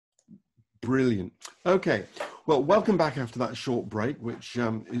Brilliant. Okay, well, welcome back after that short break, which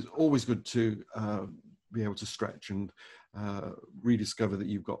is always good to be able to stretch and rediscover that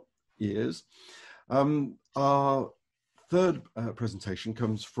you've got ears. Our third presentation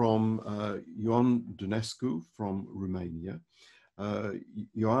comes from Ioan Durnescu from Romania.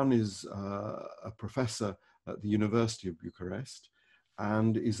 Ioan is a professor at the University of Bucharest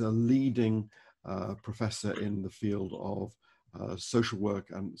and is a leading professor in the field of social work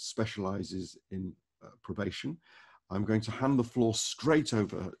and specializes in probation. I'm going to hand the floor straight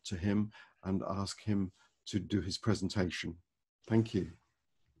over to him and ask him to do his presentation. Thank you.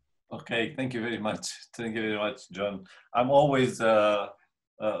 Okay, thank you very much. Thank you very much, John. I'm always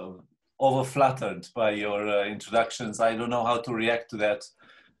over-flattered by your introductions. I don't know how to react to that.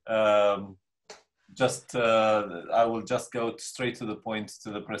 I will just go straight to the point, to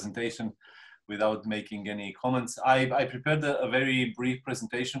the presentation, without making any comments. I prepared a very brief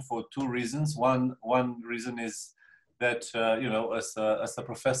presentation for two reasons. One reason is that, you know, as a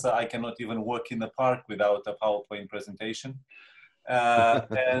professor, I cannot even work in the park without a PowerPoint presentation.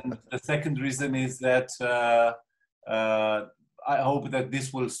 And the second reason is that I hope that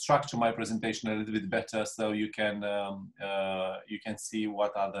this will structure my presentation a little bit better, so you can see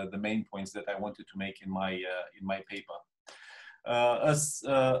what are the main points that I wanted to make in my paper. I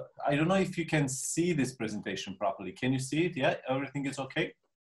don't know if you can see this presentation properly. Can you see it? Yeah, everything is okay?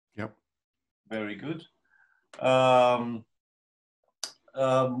 Yep. Very good. The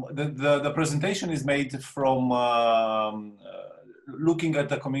presentation is made from looking at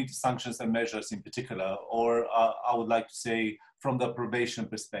the community sanctions and measures in particular, or I would like to say from the probation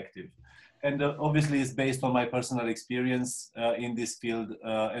perspective. And obviously it's based on my personal experience in this field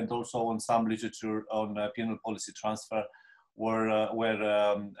and also on some literature on penal policy transfer where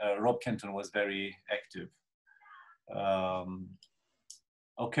Rob Kenton was very active.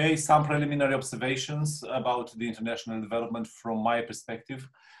 Okay, some preliminary observations about the international development from my perspective.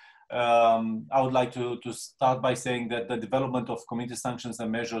 I would like to start by saying that the development of community sanctions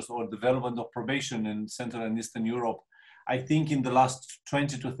and measures or development of probation in Central and Eastern Europe, I think in the last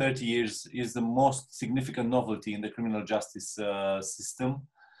 20 to 30 years is the most significant novelty in the criminal justice system,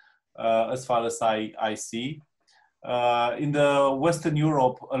 as far as I see. In the Western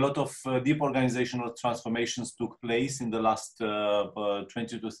Europe, a lot of deep organizational transformations took place in the last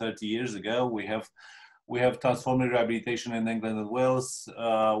 20 to 30 years ago. We have transformative rehabilitation in England and Wales.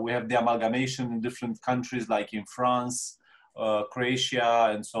 We have the amalgamation in different countries like in France, Croatia,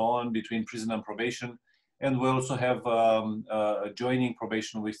 and so on between prison and probation. And we also have joining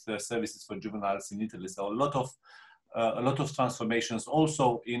probation with services for juveniles in Italy. So a lot of transformations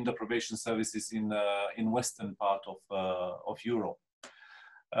also in the probation services in Western part of Europe.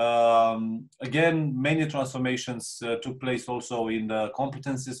 Again, many transformations took place also in the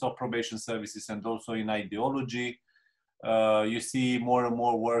competencies of probation services and also in ideology. You see more and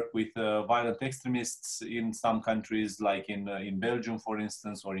more work with violent extremists in some countries, like in Belgium, for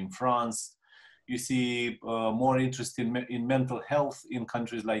instance, or in France. You see more interest in mental health in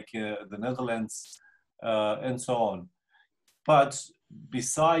countries like the Netherlands, and so on. But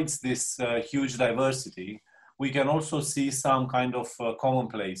besides this huge diversity, we can also see some kind of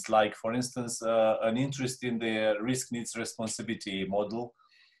commonplace, like for instance, an interest in the risk needs responsibility model.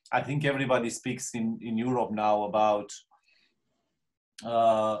 I think everybody speaks in Europe now about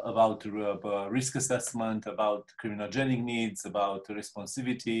risk assessment, about criminogenic needs, about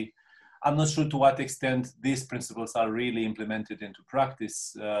responsivity. I'm not sure to what extent these principles are really implemented into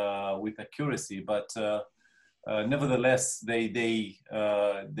practice with accuracy, but nevertheless, they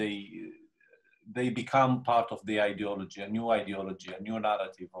become part of the ideology, a new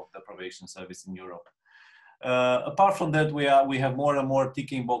narrative of the probation service in Europe. Apart from that, we have more and more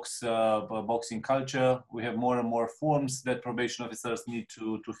ticking boxing culture. We have more and more forms that probation officers need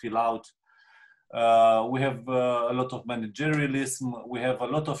to fill out. We have a lot of managerialism. We have a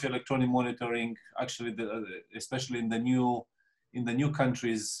lot of electronic monitoring. Actually, especially in the new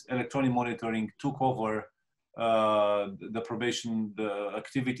countries, electronic monitoring took over the probation. The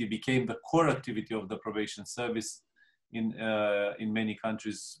activity became the core activity of the probation service in many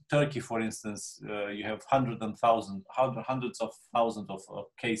countries. Turkey, for instance, you have hundreds of thousands of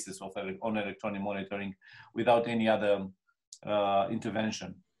cases on electronic monitoring without any other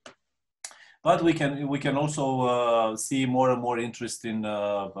intervention. But we can also see more and more interest in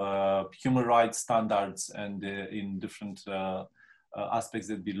human rights standards and in different aspects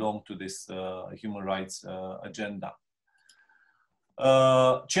that belong to this human rights agenda.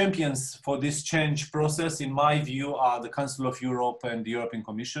 Champions for this change process, in my view, are the Council of Europe and the European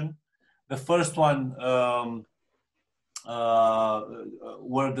Commission. The first one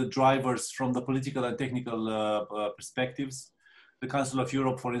were the drivers from the political and technical perspectives. The Council of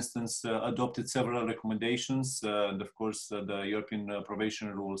Europe, for instance, adopted several recommendations, and of course the European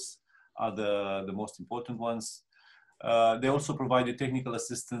probation rules are the most important ones. They also provided technical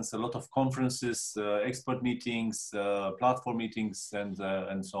assistance, a lot of conferences, expert meetings, platform meetings,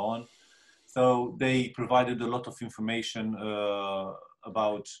 and so on. So they provided a lot of information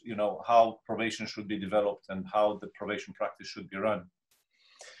about, you know, how probation should be developed and how the probation practice should be run.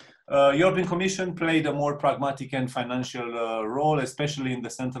 European Commission played a more pragmatic and financial role, especially in the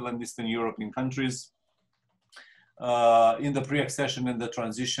Central and Eastern European countries. In the pre-accession and the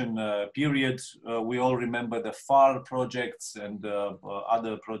transition period, we all remember the FAR projects and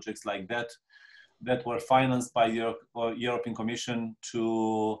other projects like that that were financed by the European Commission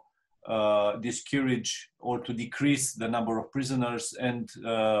to discourage or to decrease the number of prisoners and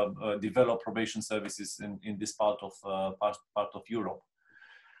develop probation services in this part of Europe.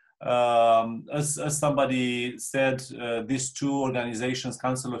 As somebody said, these two organizations,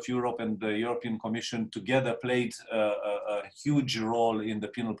 Council of Europe and the European Commission, together played a huge role in the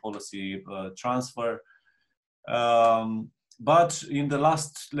penal policy transfer. But in the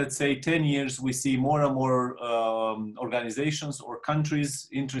last, let's say, 10 years, we see more and more organizations or countries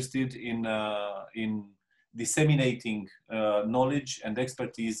interested in disseminating knowledge and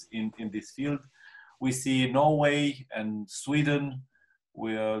expertise in this field. We see Norway and Sweden,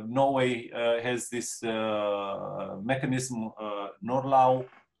 where Norway has this mechanism, Norlau,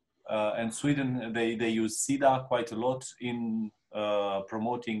 and Sweden, they use SIDA quite a lot in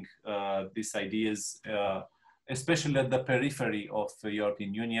promoting these ideas, especially at the periphery of the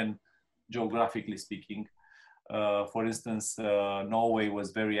European Union, geographically speaking. For instance, Norway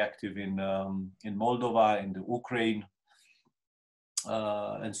was very active in Moldova, in the Ukraine,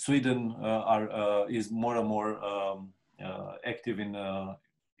 and Sweden is more and more active in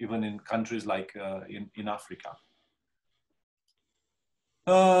even in countries like in Africa.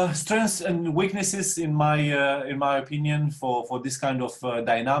 Strengths and weaknesses, in my opinion, for this kind of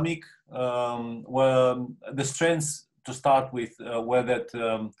dynamic, were the strengths to start with were that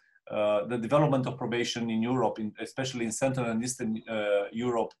the development of probation in Europe, especially in Central and Eastern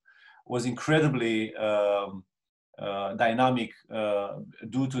Europe, was incredibly dynamic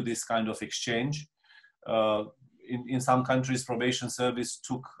due to this kind of exchange. In some countries, probation service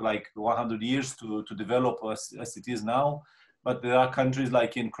took like 100 years to develop as it is now. But there are countries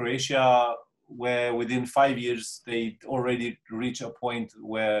like in Croatia where within 5 years they already reach a point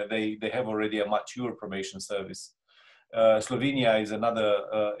where they have already a mature probation service. Slovenia is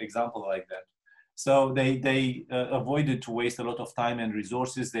another example like that. So they avoided to waste a lot of time and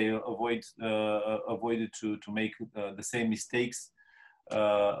resources. They avoided to make the same mistakes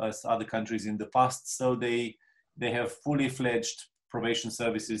as other countries in the past. So they have fully fledged probation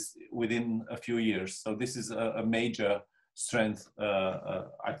services within a few years. So this is a major strength,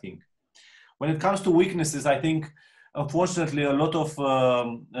 I think. When it comes to weaknesses, I think, unfortunately, a lot of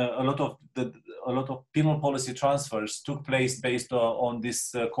penal policy transfers took place based on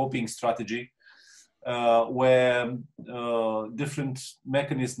this coping strategy, where different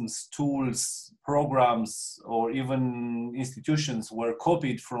mechanisms, tools, programs, or even institutions were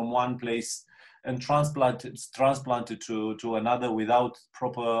copied from one place and transplanted to another without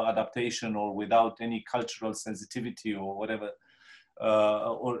proper adaptation or without any cultural sensitivity or whatever,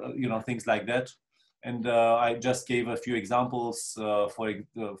 or things like that. And I just gave a few examples.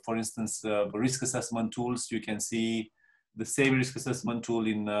 For instance, risk assessment tools. You can see the same risk assessment tool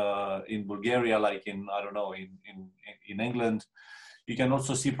in Bulgaria, like in England. You can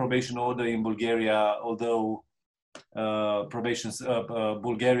also see probation order in Bulgaria, although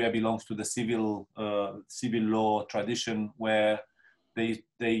Bulgaria belongs to the civil law tradition, where they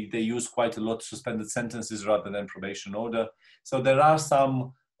use quite a lot suspended sentences rather than probation order. So there are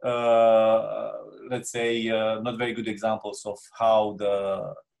some let's say not very good examples of how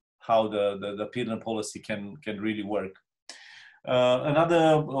the penal policy can really work.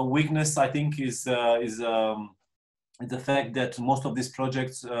 Another weakness, I think, is the fact that most of these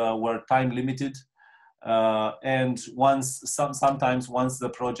projects were time limited. And sometimes once the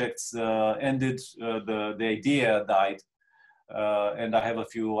projects ended, the idea died. And I have a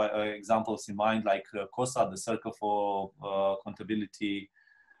few examples in mind, like COSA, the Circle for Accountability,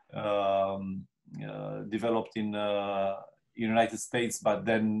 developed in United States, but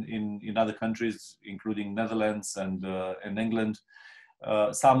then in other countries, including Netherlands and England.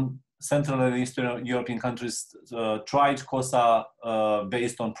 Some Central and Eastern European countries tried COSA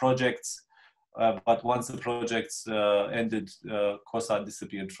based on projects. but once the projects ended, COSAT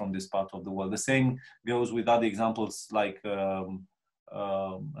disappeared from this part of the world. The same goes with other examples, like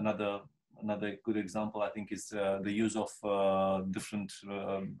another good example, I think, is the use of different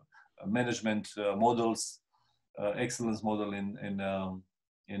management models, excellence model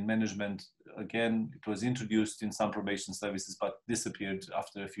in management. Again, it was introduced in some probation services, but disappeared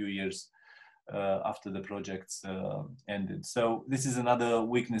after a few years after the projects ended. So this is another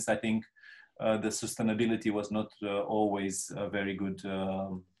weakness, I think. The sustainability was not always a very good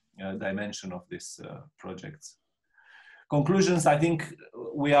dimension of this projects. Conclusions, I think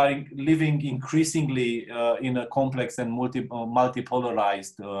we are living increasingly in a complex and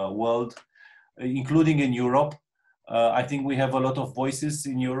multipolarized world, including in Europe. I think we have a lot of voices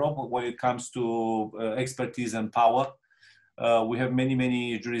in Europe when it comes to expertise and power. We have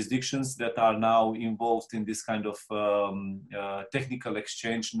many jurisdictions that are now involved in this kind of technical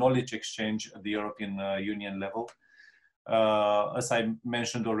exchange, knowledge exchange at the European Union level. As I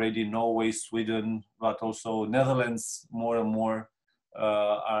mentioned already, Norway, Sweden, but also Netherlands more and more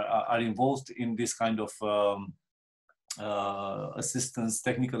are involved in this kind of assistance,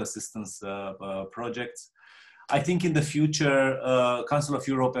 technical assistance projects. I think in the future, Council of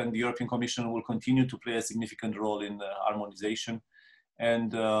Europe and the European Commission will continue to play a significant role in harmonization.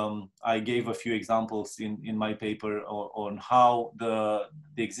 And I gave a few examples in my paper on how the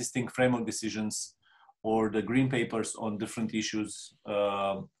existing framework decisions or the green papers on different issues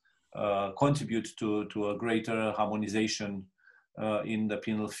contribute to a greater harmonization in the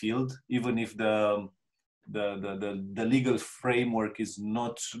penal field, even if the legal framework is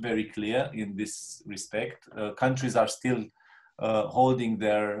not very clear in this respect. Countries are still holding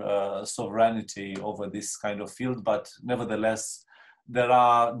their sovereignty over this kind of field, but nevertheless, there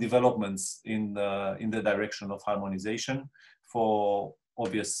are developments in the direction of harmonization for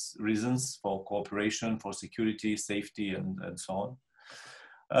obvious reasons, for cooperation, for security, safety, and so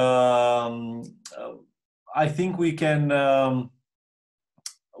on. I think we can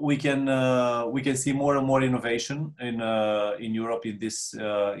see more and more innovation in Europe in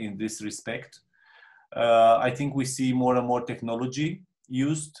this respect. I think we see more and more technology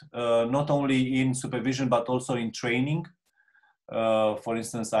used, not only in supervision but also in training. For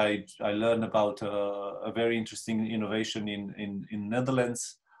instance, I learned about a very interesting innovation in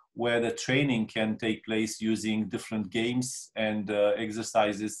Netherlands, where the training can take place using different games and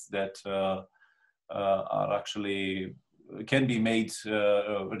exercises that are actually can be made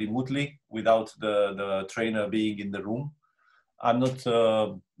remotely without the trainer being in the room. I'm not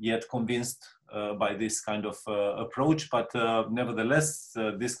yet convinced by this kind of approach, but nevertheless,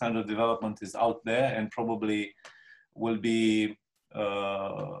 this kind of development is out there and probably will be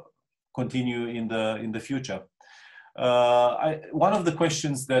continue in the future. One of the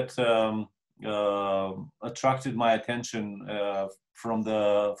questions that attracted my attention from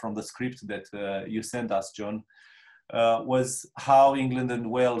the script that you sent us, John, was how England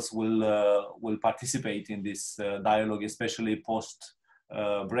and Wales will participate in this dialogue, especially post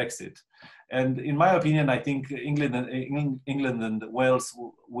Brexit. And in my opinion, I think England and Wales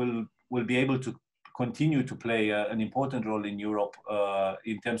will be able to continue to play an important role in Europe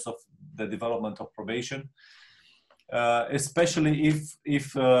in terms of the development of probation, especially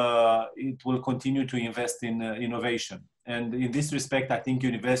if it will continue to invest in innovation. And in this respect, I think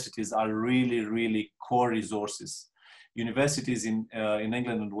universities are really core resources. Universities in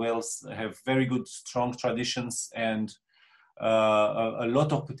England and Wales have very good, strong traditions and a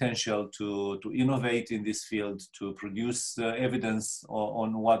lot of potential to innovate in this field, to produce evidence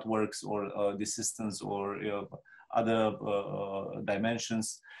on what works, or the systems, or other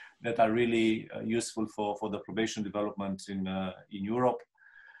dimensions that are really useful for the probation development in Europe.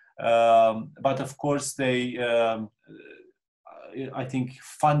 But of course, I think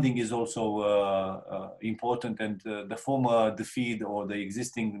funding is also important, and the former DFID or the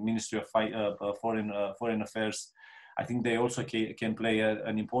existing Ministry of Foreign Affairs, I think they also can play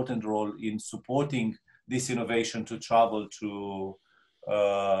an important role in supporting this innovation to travel to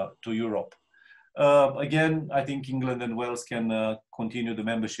Europe. Again, I think England and Wales can continue the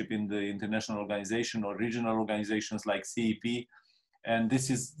membership in the international organization or regional organizations like CEP. And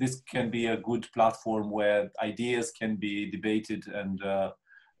this can be a good platform where ideas can be debated, and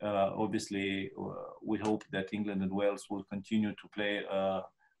obviously we hope that England and Wales will continue to play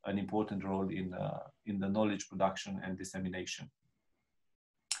an important role in the knowledge production and dissemination.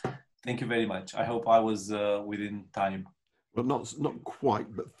 Thank you very much. I hope I was within time. Well, not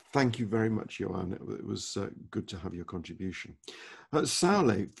quite, but thank you very much, Ioan. It was good to have your contribution.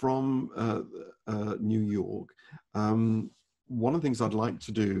 Saule from New York. One of the things I'd like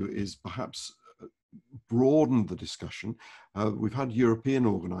to do is perhaps broaden the discussion. We've had European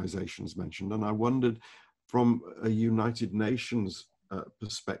organizations mentioned, and I wondered from a United Nations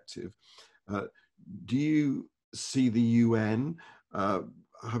perspective, do you see the UN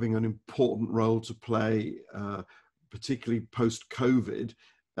having an important role to play, particularly post-COVID,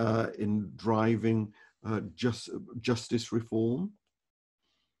 in driving justice reform?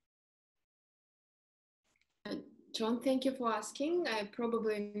 John, thank you for asking. I'm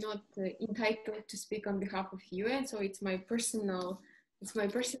probably not entitled to speak on behalf of UN, so it's my personal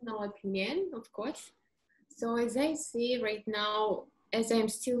opinion, of course. So as I see right now, as I'm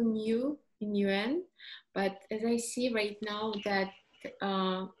still new in UN, but as I see right now that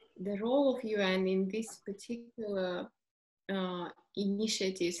the role of UN in this particular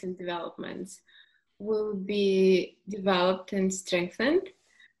initiatives and developments will be developed and strengthened.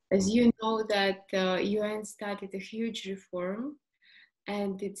 As you know that UN started a huge reform,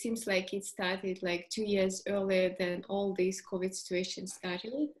 and it seems like it started like 2 years earlier than all these COVID situations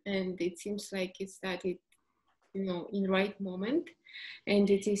started, and it seems like it started, you know, in right moment, and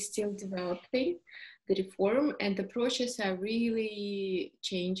it is still developing the reform, and the approaches are really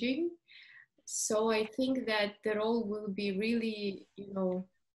changing. So I think that the role will be really, you know,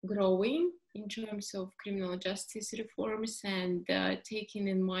 growing in terms of criminal justice reforms, and taking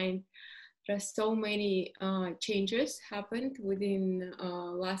in mind there are so many changes happened within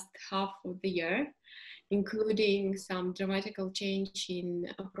last half of the year, including some dramatical change in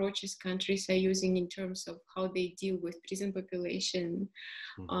approaches countries are using in terms of how they deal with prison population,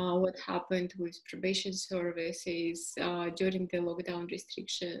 what happened with probation services during the lockdown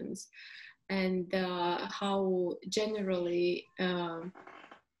restrictions, and how generally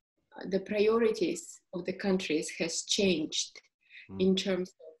the priorities of the countries has changed in terms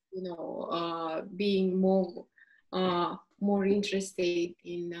of, you know, being more interested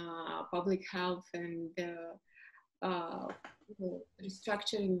in public health and you know,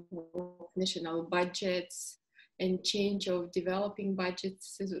 restructuring of national budgets and change of developing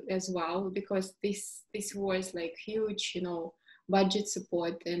budgets as well, because this was like huge, you know, budget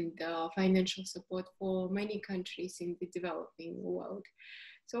support and financial support for many countries in the developing world.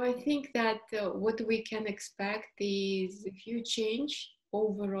 So I think that what we can expect is a huge change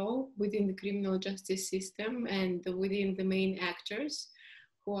overall within the criminal justice system and within the main actors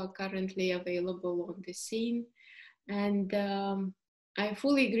who are currently available on the scene. And I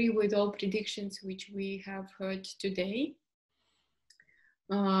fully agree with all predictions which we have heard today.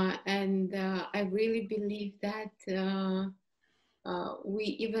 And I really believe that we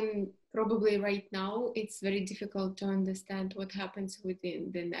even probably right now, it's very difficult to understand what happens within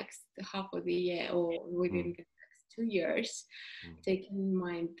the next half of the year or within the next 2 years, taking in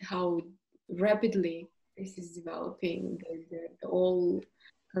mind how rapidly this is developing, the whole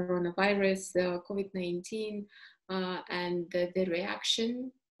coronavirus, COVID-19, and the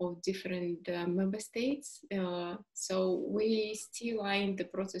reaction of different member states. So we still are in the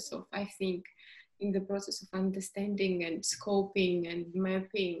process of, I think, in the process of understanding and scoping and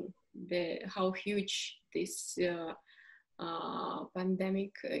mapping how huge this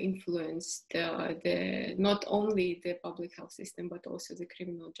pandemic influenced not only the public health system, but also the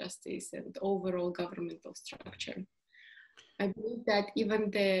criminal justice and overall governmental structure. I believe that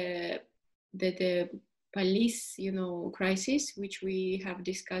even the police, you know, crisis, which we have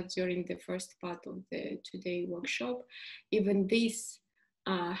discussed during the first part of the today workshop, even this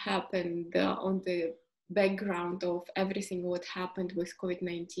happened on the background of everything what happened with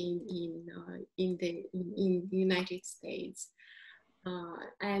COVID-19 in the United States.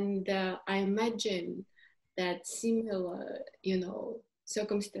 And I imagine that similar, you know,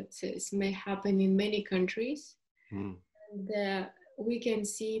 circumstances may happen in many countries. And we can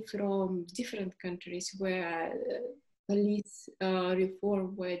see from different countries where police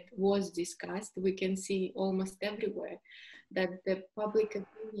reform was discussed, we can see almost everywhere that the public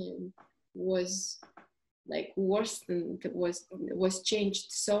opinion was like worsened, was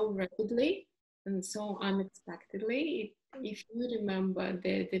changed so rapidly and so unexpectedly. If you remember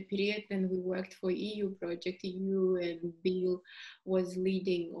the period when we worked for EU project, EU and Bill was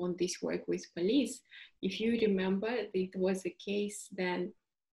leading on this work with police. If you remember, it was a case then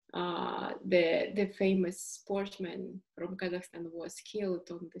the famous sportsman from Kazakhstan was killed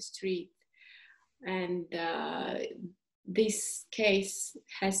on the street. And this case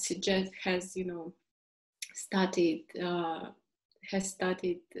has you know, started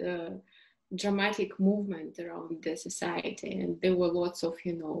dramatic movement around the society, and there were lots of,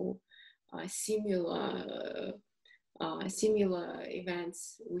 you know, similar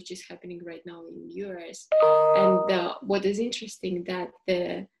events which is happening right now in US. And what is interesting that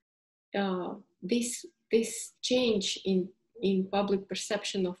this change in public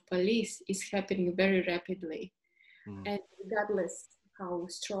perception of police is happening very rapidly. And regardless how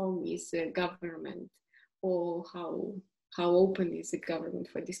strong is the government or how open is the government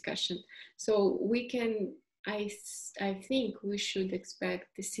for discussion. So we can, I think we should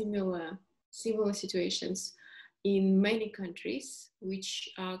expect the similar situations in many countries which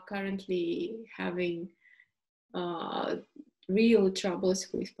are currently having real troubles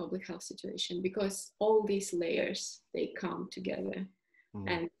with public health situation, because all these layers, they come together.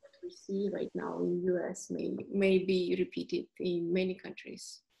 And what we see right now in US may be repeated in many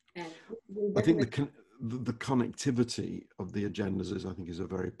countries. And I think the connectivity of the agendas is a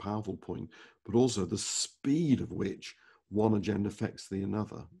very powerful point, but also the speed of which one agenda affects the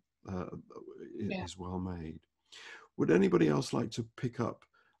another is well made. Would anybody else like to pick up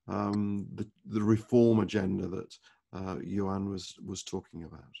the reform agenda that Ioan was talking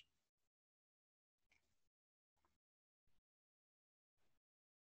about?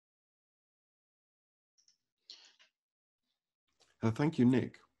 Thank you,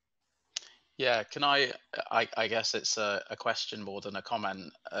 Nick. Yeah, can I guess it's a question more than a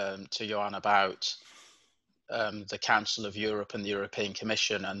comment to Ioan about the Council of Europe and the European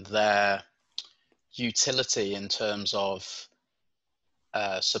Commission and their utility in terms of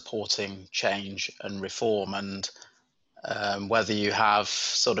supporting change and reform, and whether you have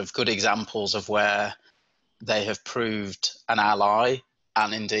sort of good examples of where they have proved an ally,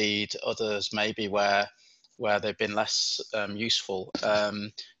 and indeed others maybe where they've been less useful.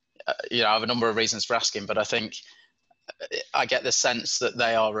 You know, I have a number of reasons for asking, but I think I get the sense that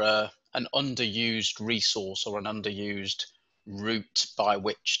they are an underused resource or an underused route by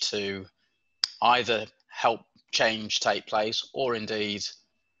which to either help change take place or indeed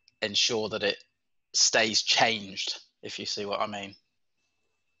ensure that it stays changed, if you see what I mean.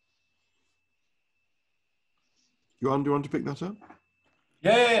 Ioan, do you want to pick that up?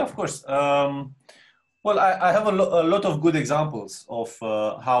 Yeah, of course. Well, I have a lot of good examples of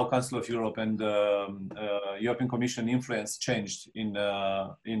how Council of Europe and European Commission influence changed in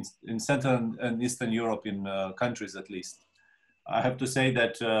Central and Eastern European countries, at least. I have to say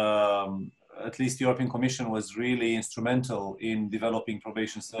that at least the European Commission was really instrumental in developing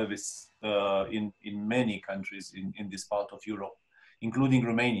probation service in many countries in this part of Europe, including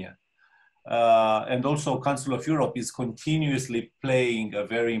Romania. And also Council of Europe is continuously playing a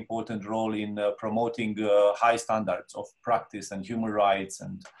very important role in promoting high standards of practice and human rights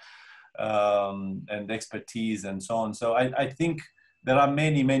and expertise and so on. So I think there are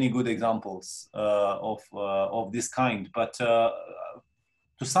many good examples of this kind, but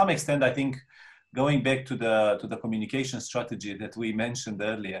to some extent, I think going back to the communication strategy that we mentioned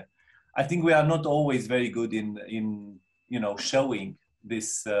earlier, I think we are not always very good in showing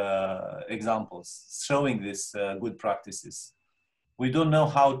these examples, showing these good practices. We don't know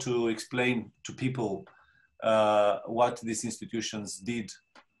how to explain to people what these institutions did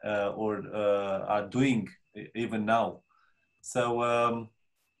or are doing even now. So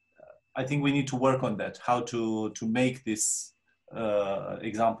I think we need to work on that, how to make these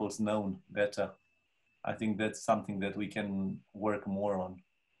examples known better. I think that's something that we can work more on.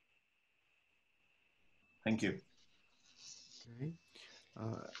 Thank you. Okay.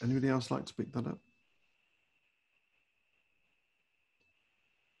 Anybody else like to pick that up?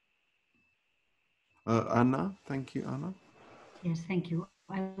 Anna, thank you, Anna. Yes, thank you.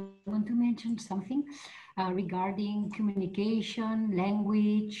 I want to mention something regarding communication,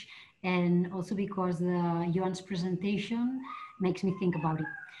 language, and also because Ioan's presentation makes me think about it.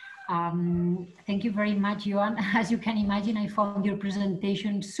 Thank you very much, Ioan. As you can imagine, I found your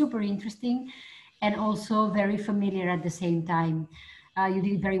presentation super interesting and also very familiar at the same time. You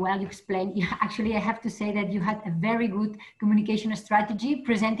did very well. You explained. Actually, I have to say that you had a very good communication strategy,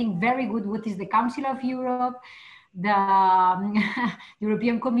 presenting very good what is the Council of Europe, the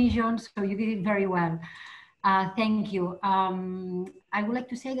European Commission. So you did it very well. Thank you. I would like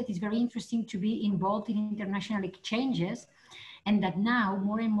to say that it's very interesting to be involved in international exchanges, and that now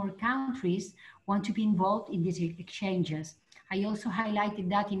more and more countries want to be involved in these exchanges. I also highlighted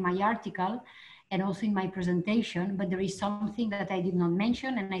that in my article and also in my presentation, but there is something that I did not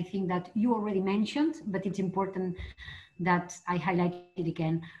mention, and I think that you already mentioned, but it's important that I highlight it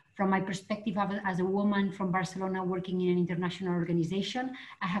again. From my perspective as a woman from Barcelona working in an international organization,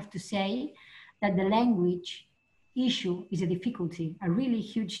 I have to say that the language issue is a difficulty, a really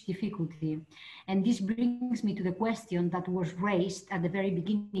huge difficulty. And this brings me to the question that was raised at the very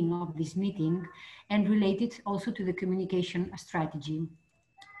beginning of this meeting and related also to the communication strategy.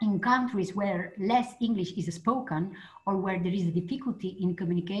 in countries where less English is spoken or where there is a difficulty in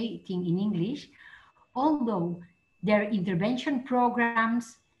communicating in English, although their intervention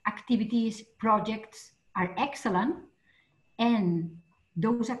programs, activities, projects are excellent, and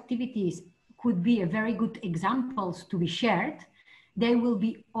those activities could be a very good examples to be shared, they will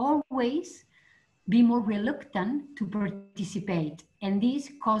be always be more reluctant to participate. And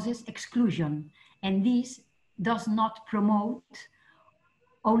this causes exclusion. And this does not promote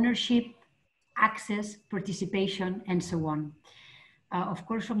ownership, access, participation, and so on. Of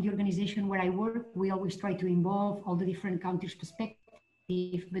course, from the organization where I work, we always try to involve all the different countries'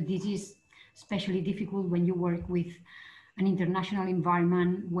 perspective, but this is especially difficult when you work with an international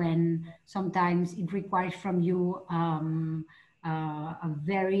environment, when sometimes it requires from you a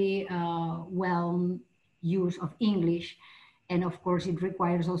very well use of English. And of course, it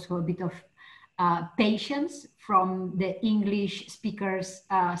requires also a bit of patience from the English speakers'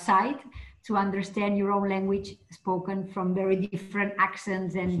 side to understand your own language spoken from very different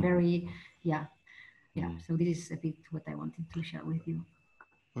accents and very, yeah. So this is a bit what I wanted to share with you.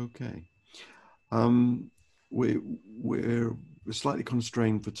 Okay. We're slightly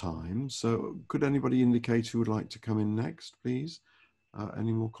constrained for time, so could anybody indicate who would like to come in next, please?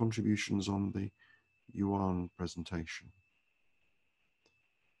 Any more contributions on the Ioan presentation?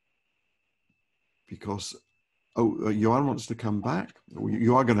 Because, Ioan wants to come back.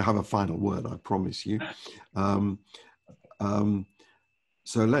 You are going to have a final word, I promise you.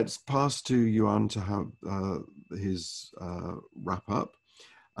 So let's pass to Ioan to have his wrap up,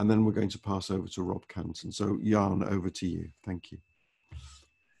 and then we're going to pass over to Rob Canton. So Ioan, over to you. Thank you.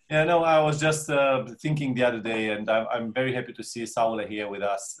 Yeah, no, I was just thinking the other day, and I'm very happy to see Saule here with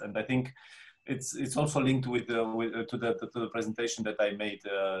us. And I think it's also linked with to the presentation that I made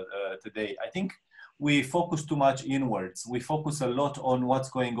today. I think we focus too much inwards. We focus a lot on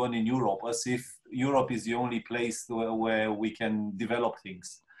what's going on in Europe, as if Europe is the only place where we can develop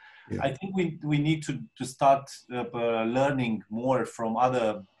things. Yeah. I think we need to start learning more from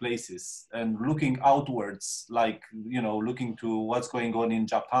other places and looking outwards, like, you know, looking to what's going on in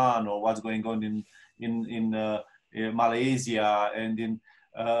Japan or what's going on in Malaysia and in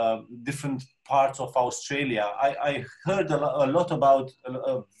different parts of Australia. I heard a lot about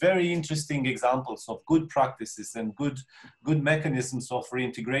very interesting examples of good practices and good mechanisms of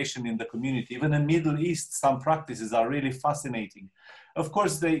reintegration in the community. Even in the Middle East, some practices are really fascinating. Of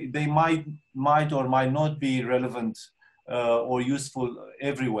course, they might or might not be relevant or useful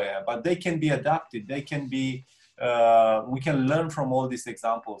everywhere, but they can be adapted. They can be, we can learn from all these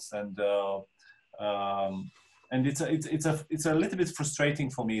examples, and it's a little bit frustrating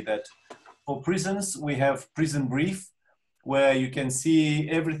for me that for prisons we have Prison Brief, where you can see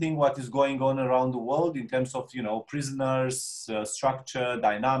everything what is going on around the world in terms of, you know, prisoners, structure,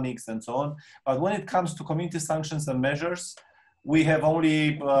 dynamics, and so on. But when it comes to community sanctions and measures, we have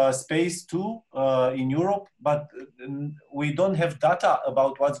only space too in Europe, but we don't have data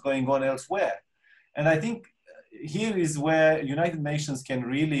about what's going on elsewhere. And I think here is where United Nations can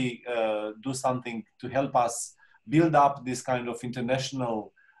really do something to help us build up this kind of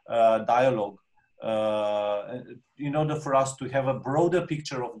international dialogue in order for us to have a broader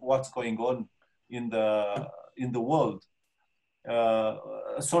picture of what's going on in the world. A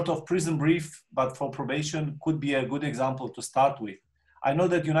sort of Prison Brief, but for probation, could be a good example to start with. I know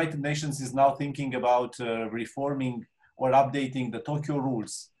that United Nations is now thinking about reforming or updating the Tokyo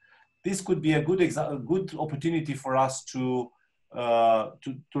rules. This could be a good opportunity for us to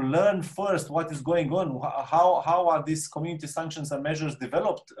learn first what is going on, how are these community sanctions and measures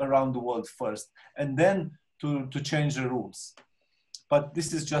developed around the world first, and then to change the rules. But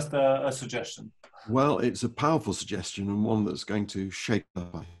this is just a suggestion. Well, it's a powerful suggestion and one that's going to shake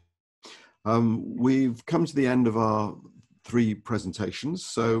the We've come to the end of our 3 presentations,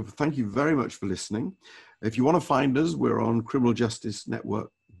 so thank you very much for listening. If you want to find us, we're on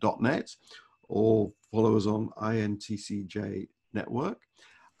criminaljusticenetwork.net or follow us on INTCJ Network.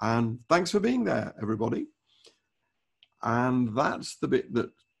 And thanks for being there, everybody. And that's the bit that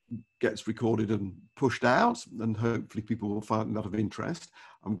gets recorded and pushed out, and hopefully people will find that of interest.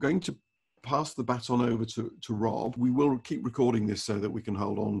 I'm going to pass the baton over to Rob. We will keep recording this so that we can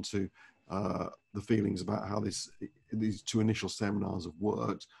hold on to the feelings about how these 2 initial seminars have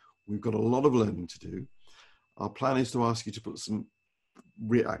worked. We've got a lot of learning to do. Our plan is to ask you to put some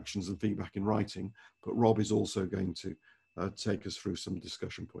reactions and feedback in writing, but Rob is also going to take us through some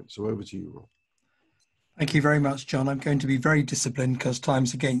discussion points. So over to you, Rob. Thank you very much, John. I'm going to be very disciplined because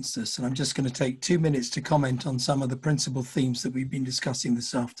time's against us, and I'm just going to take 2 minutes to comment on some of the principal themes that we've been discussing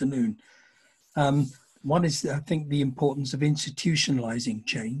this afternoon. One is, I think, the importance of institutionalizing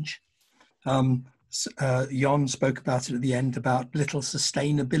change. Jan spoke about it at the end, about little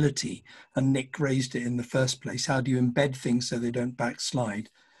sustainability, and Nick raised it in the first place. How do you embed things so they don't backslide?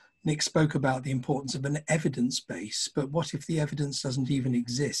 Nick spoke about the importance of an evidence base, but what if the evidence doesn't even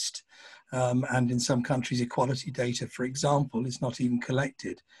exist? And in some countries, equality data, for example, is not even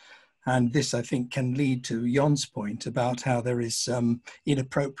collected. And this, I think, can lead to Jan's point about how there is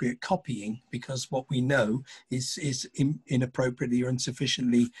inappropriate copying, because what we know is inappropriately or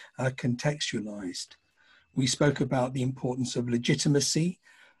insufficiently contextualized. We spoke about the importance of legitimacy,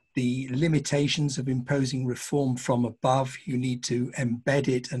 the limitations of imposing reform from above. You need to embed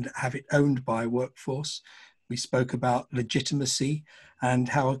it and have it owned by a workforce. We spoke about legitimacy and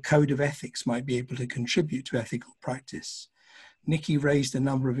how a code of ethics might be able to contribute to ethical practice. Nikki raised a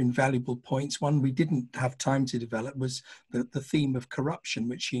number of invaluable points. One we didn't have time to develop was the theme of corruption,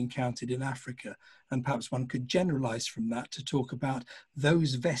 which she encountered in Africa. And perhaps one could generalize from that to talk about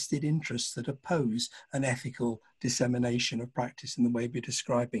those vested interests that oppose an ethical dissemination of practice in the way we're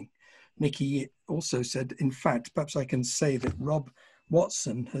describing. Nikki also said, in fact, perhaps I can say that Rob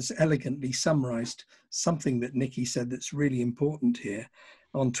Watson has elegantly summarized something that Nikki said that's really important here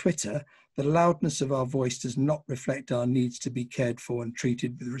on Twitter. The loudness of our voice does not reflect our needs to be cared for and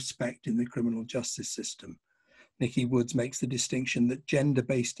treated with respect in the criminal justice system. Nikki Woods makes the distinction that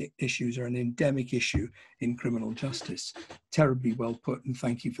gender-based issues are an endemic issue in criminal justice. Terribly well put, and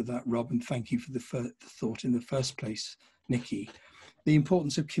thank you for that, Rob, and thank you for the thought in the first place, Nikki. The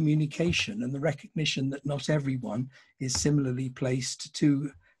importance of communication and the recognition that not everyone is similarly placed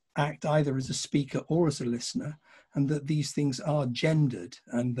to act either as a speaker or as a listener, and that these things are gendered,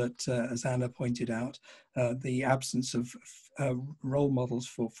 and that, as Anna pointed out, the absence of role models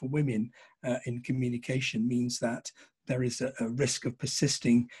for women in communication means that there is a risk of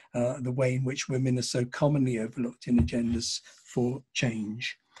persisting the way in which women are so commonly overlooked in agendas for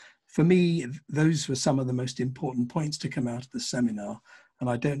change. For me, those were some of the most important points to come out of the seminar, and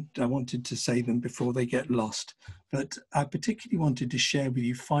I wanted to say them before they get lost, but I particularly wanted to share with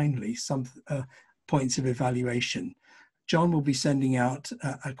you finally some points of evaluation. John will be sending out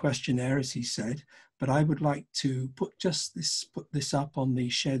a questionnaire, as he said, but I would like to put this up on the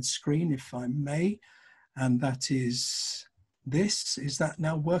shared screen, if I may, and that is this. Is that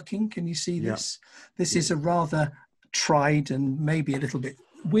now working? Can you see this? Yeah. This is a rather tried and maybe a little bit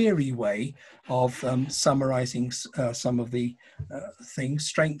weary way of summarizing some of the things,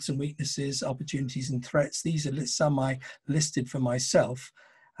 strengths and weaknesses, opportunities and threats. These are some I listed for myself,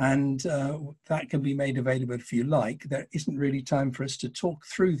 and that can be made available if you like. There isn't really time for us to talk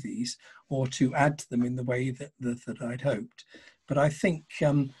through these or to add to them in the way that I'd hoped. But I think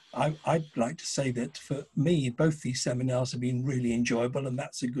I'd like to say that for me, both these seminars have been really enjoyable, and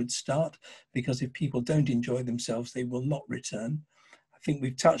that's a good start, because if people don't enjoy themselves, they will not return. I think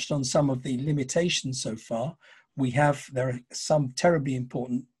we've touched on some of the limitations so far. There are some terribly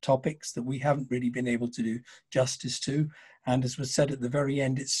important topics that we haven't really been able to do justice to. And as was said at the very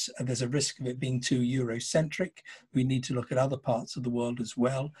end, there's a risk of it being too Eurocentric. We need to look at other parts of the world as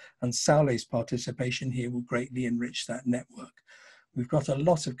well. And Saule's participation here will greatly enrich that network. We've got a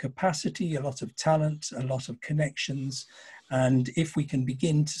lot of capacity, a lot of talent, a lot of connections. And if we can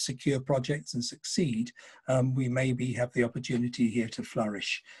begin to secure projects and succeed, we maybe have the opportunity here to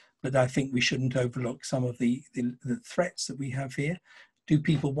flourish. But I think we shouldn't overlook some of the threats that we have here. Do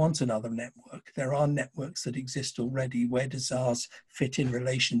people want another network? There are networks that exist already. Where does ours fit in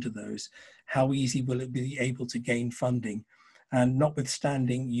relation to those? How easy will it be able to gain funding? And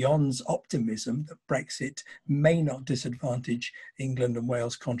notwithstanding Jan's optimism that Brexit may not disadvantage England and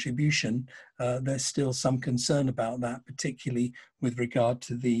Wales' contribution, there's still some concern about that, particularly with regard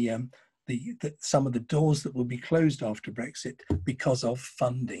to some of the doors that will be closed after Brexit because of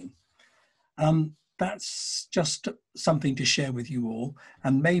funding. That's just something to share with you all.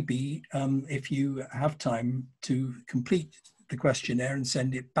 And maybe if you have time to complete the questionnaire and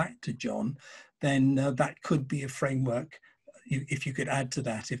send it back to John, then that could be a framework. If you could add to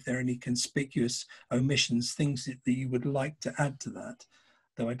that, if there are any conspicuous omissions, things that you would like to add to that,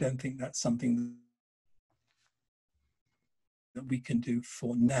 though I don't think that's something that we can do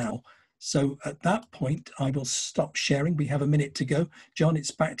for now. So at that point, I will stop sharing. We have a minute to go. John, it's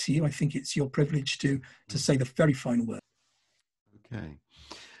back to you. I think it's your privilege to say the very final word. Okay.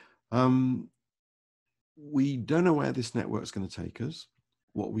 We don't know where this network's going to take us.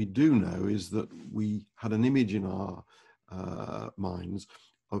 What we do know is that we had an image in our minds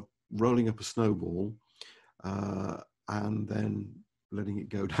of rolling up a snowball and then letting it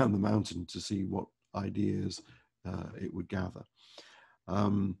go down the mountain to see what ideas it would gather.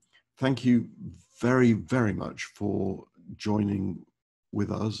 thank you very, very much for joining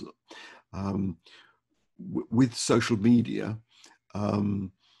with us. With social media,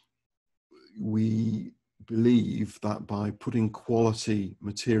 we believe that by putting quality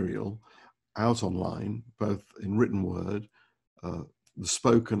material out online, both in written word, the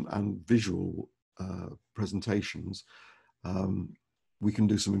spoken and visual presentations, we can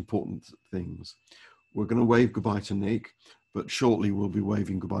do some important things. We're going to wave goodbye to Nick, but shortly we'll be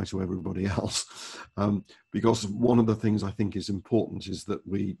waving goodbye to everybody else, because one of the things I think is important is that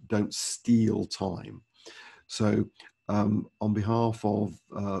we don't steal time. So on behalf of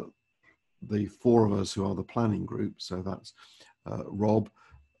the four of us who are the planning group, so that's Rob,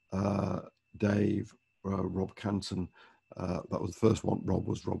 Dave, Rob Canton, that was the first one. Rob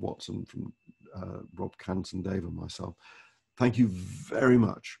was Rob Watson, from Rob Canton, Dave and myself. Thank you very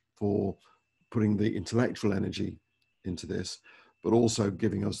much for putting the intellectual energy into this, but also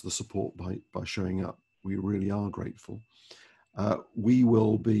giving us the support by showing up. We really are grateful. We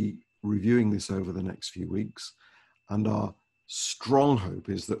will be reviewing this over the next few weeks, and our strong hope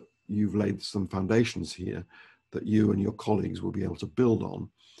is that you've laid some foundations here that you and your colleagues will be able to build on.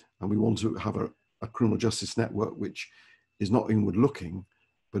 And we want to have a criminal justice network which is not inward looking,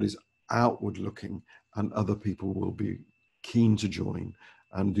 but is outward looking, and other people will be keen to join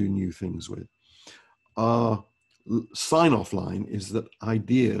and do new things with. Our sign-off line is that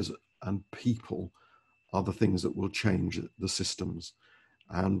ideas and people are the things that will change the systems.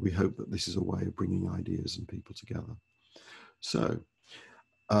 And we hope that this is a way of bringing ideas and people together. So,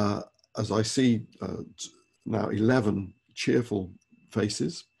 as I see now 11 cheerful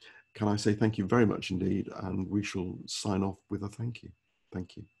faces, can I say thank you very much indeed, and we shall sign off with a thank you.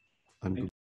 Thank you. And